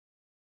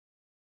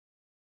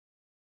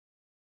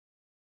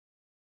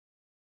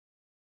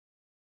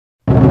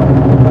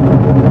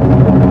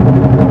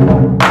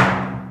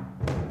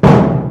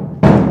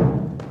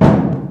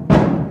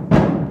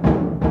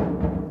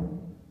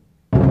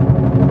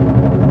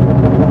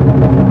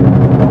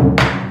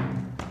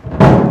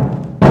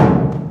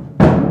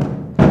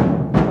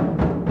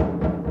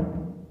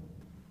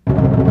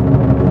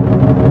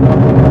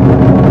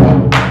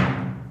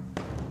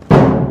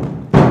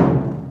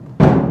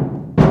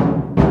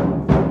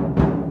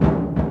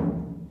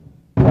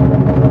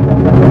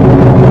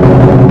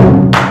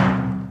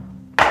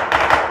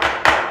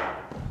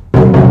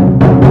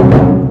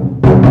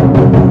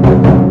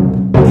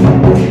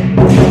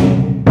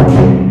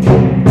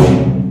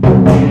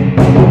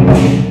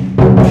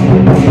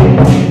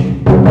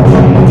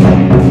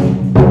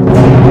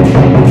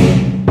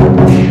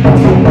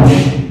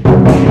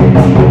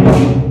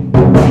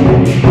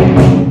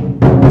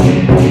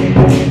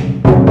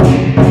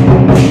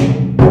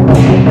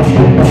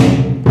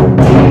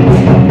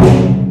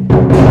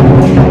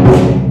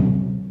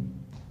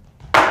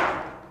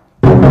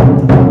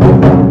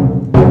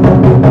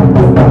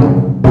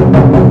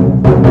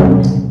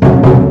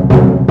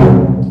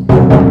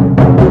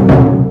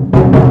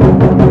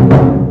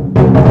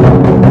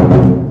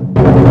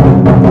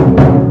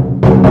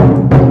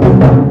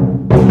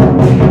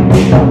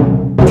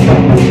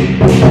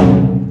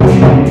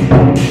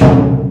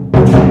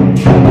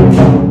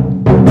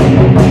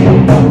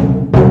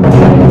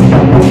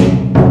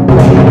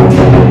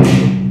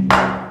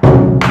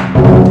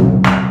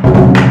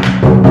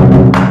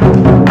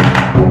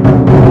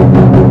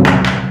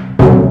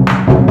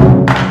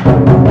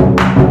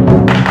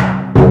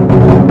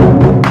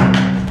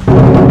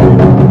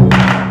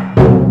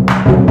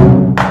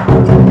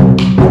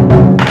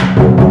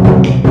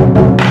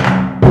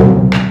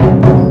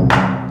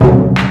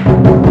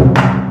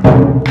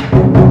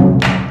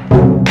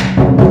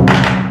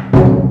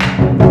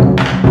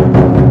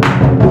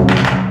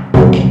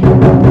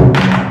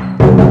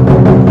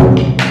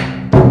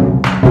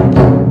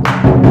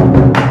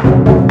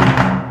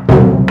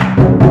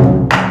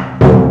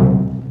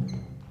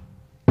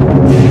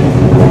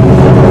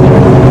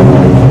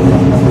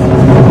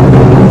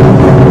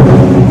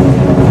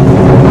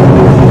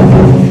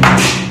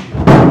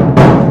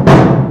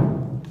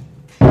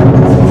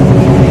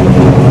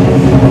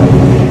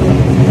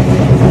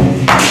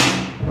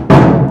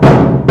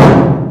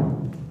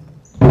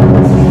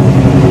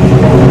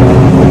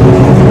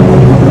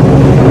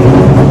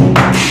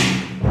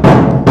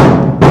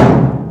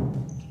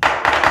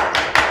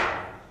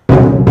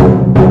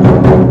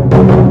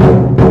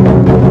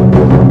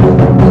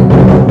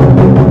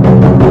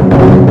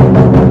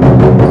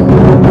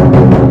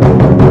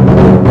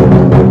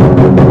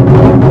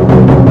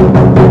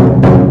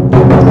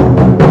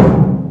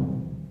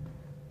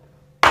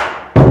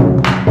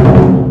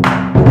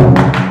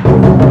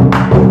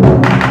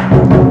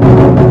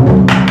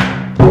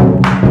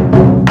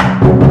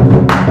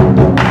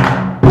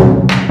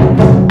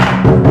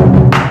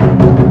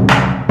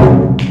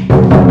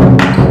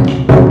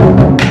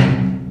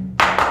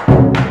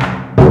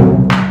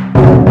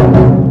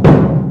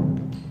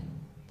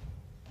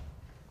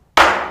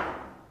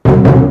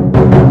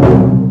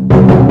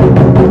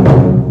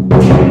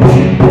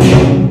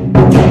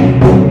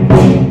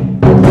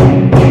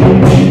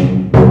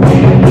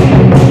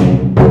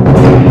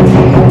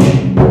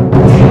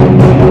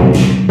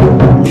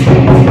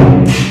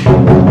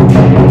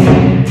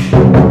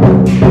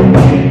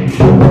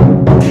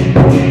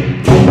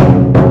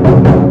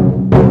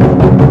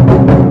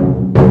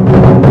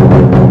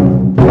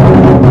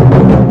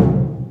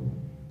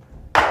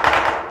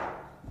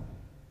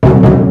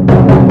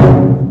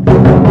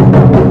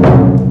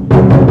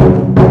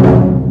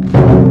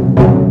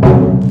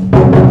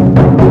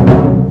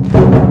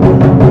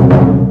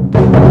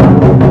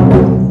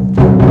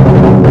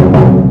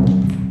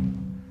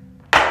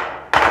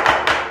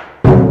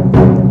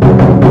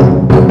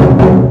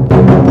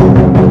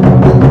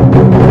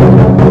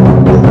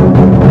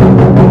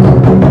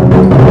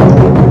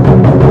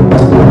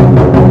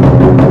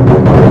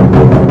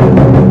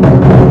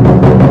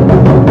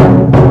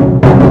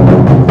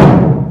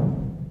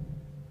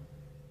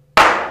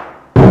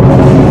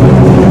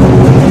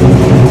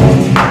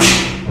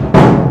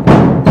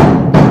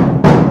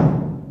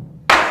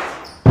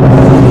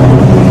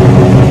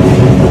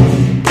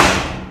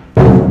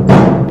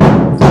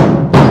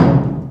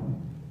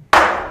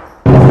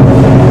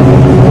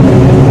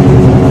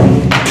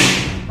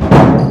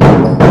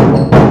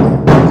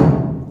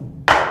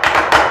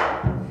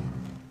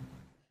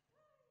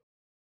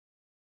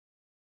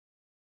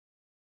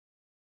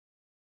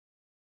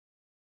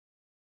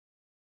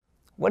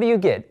What do you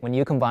get when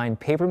you combine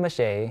paper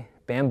mache,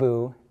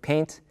 bamboo,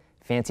 paint,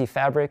 fancy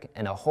fabric,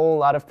 and a whole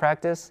lot of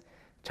practice?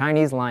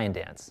 Chinese lion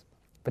dance.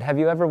 But have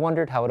you ever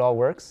wondered how it all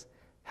works?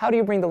 How do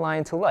you bring the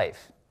lion to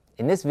life?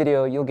 In this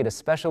video, you'll get a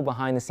special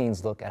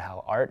behind-the-scenes look at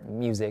how art,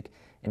 music,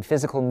 and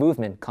physical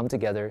movement come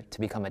together to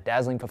become a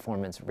dazzling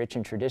performance rich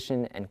in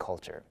tradition and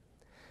culture.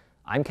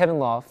 I'm Kevin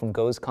Law from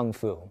Go's Kung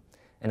Fu,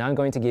 and I'm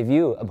going to give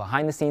you a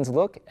behind-the-scenes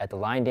look at the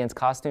lion dance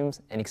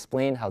costumes and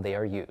explain how they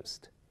are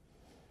used.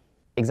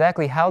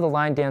 Exactly how the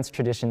lion dance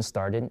tradition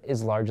started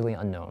is largely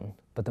unknown,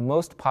 but the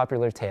most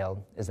popular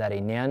tale is that a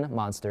Nian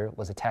monster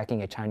was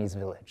attacking a Chinese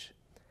village.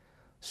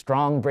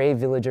 Strong, brave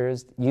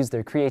villagers used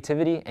their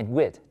creativity and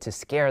wit to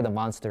scare the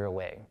monster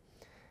away.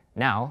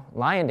 Now,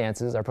 lion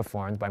dances are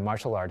performed by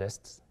martial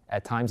artists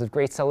at times of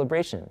great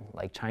celebration,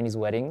 like Chinese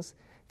weddings,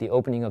 the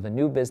opening of a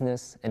new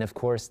business, and of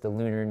course, the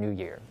Lunar New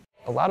Year.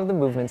 A lot of the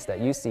movements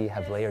that you see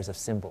have layers of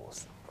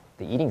symbols.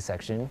 The eating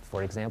section,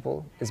 for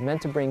example, is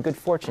meant to bring good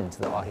fortune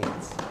to the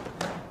audience.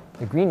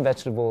 The green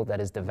vegetable that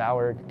is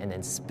devoured and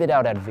then spit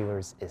out at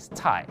viewers is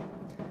Tai.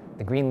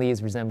 The green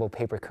leaves resemble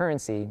paper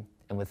currency,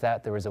 and with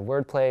that there is a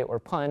wordplay or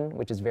pun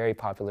which is very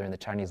popular in the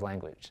Chinese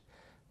language.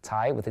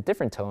 Tai with a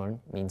different tone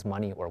means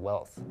money or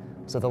wealth.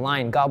 So the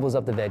lion gobbles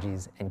up the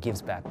veggies and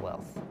gives back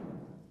wealth.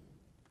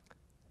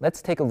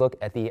 Let's take a look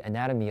at the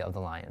anatomy of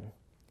the lion.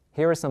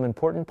 Here are some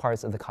important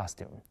parts of the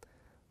costume.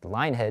 The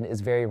lion head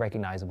is very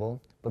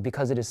recognizable, but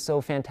because it is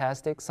so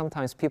fantastic,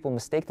 sometimes people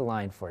mistake the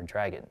lion for a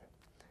dragon.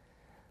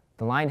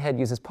 The lion head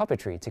uses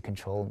puppetry to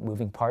control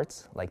moving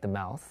parts like the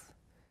mouth,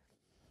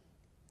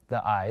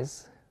 the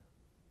eyes,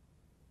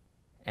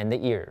 and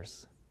the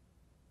ears.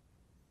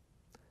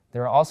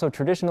 There are also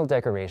traditional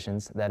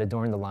decorations that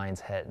adorn the lion's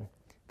head.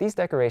 These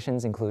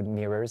decorations include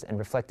mirrors and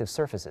reflective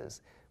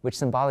surfaces, which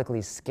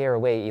symbolically scare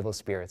away evil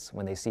spirits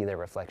when they see their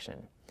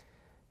reflection.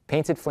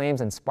 Painted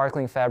flames and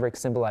sparkling fabric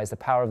symbolize the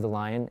power of the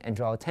lion and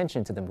draw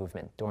attention to the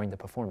movement during the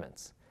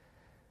performance.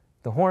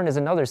 The horn is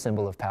another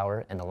symbol of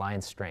power and the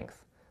lion's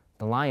strength.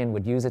 The lion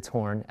would use its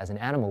horn as an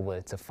animal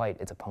would to fight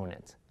its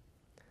opponent.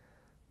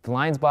 The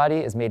lion's body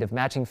is made of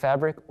matching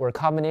fabric or a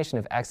combination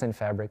of accent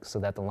fabric so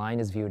that the lion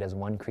is viewed as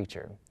one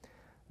creature.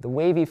 The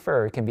wavy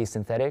fur can be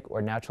synthetic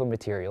or natural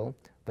material,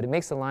 but it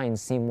makes the lion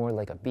seem more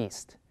like a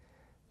beast.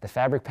 The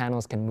fabric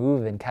panels can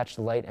move and catch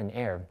the light and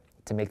air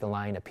to make the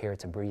lion appear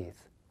to breathe.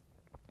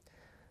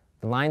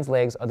 The lion's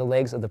legs are the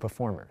legs of the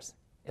performers.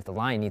 If the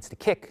lion needs to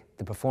kick,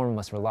 the performer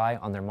must rely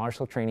on their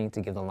martial training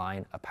to give the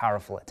lion a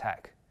powerful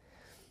attack.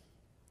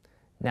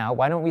 Now,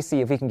 why don't we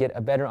see if we can get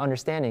a better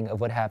understanding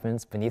of what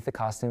happens beneath the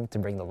costume to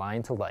bring the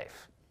lion to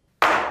life.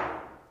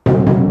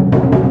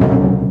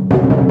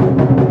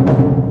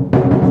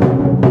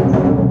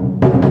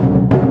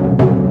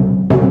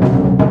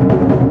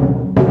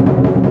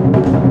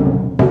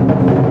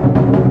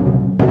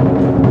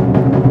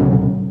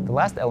 The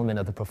last element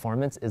of the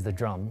performance is the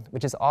drum,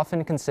 which is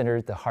often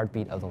considered the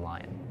heartbeat of the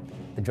lion.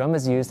 The drum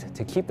is used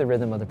to keep the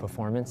rhythm of the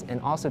performance and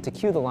also to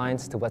cue the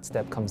lions to what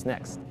step comes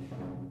next.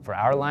 For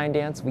our lion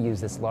dance, we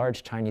use this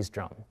large Chinese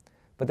drum,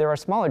 but there are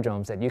smaller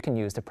drums that you can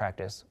use to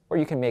practice, or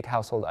you can make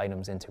household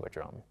items into a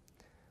drum.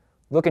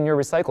 Look in your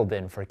recycle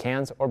bin for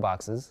cans or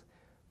boxes.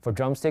 For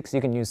drumsticks,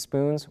 you can use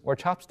spoons or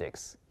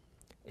chopsticks.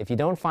 If you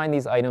don't find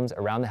these items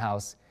around the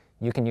house,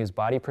 you can use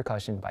body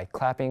percussion by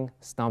clapping,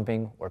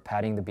 stomping, or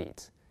patting the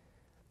beat.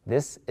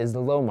 This is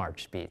the low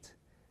march beat.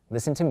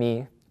 Listen to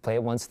me, play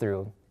it once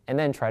through, and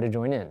then try to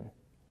join in.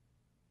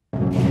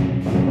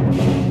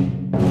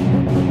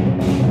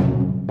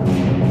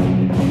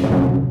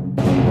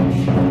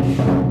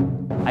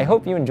 I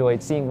hope you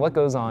enjoyed seeing what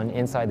goes on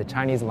inside the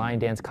Chinese lion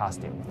dance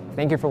costume.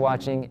 Thank you for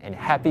watching, and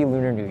Happy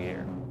Lunar New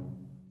Year!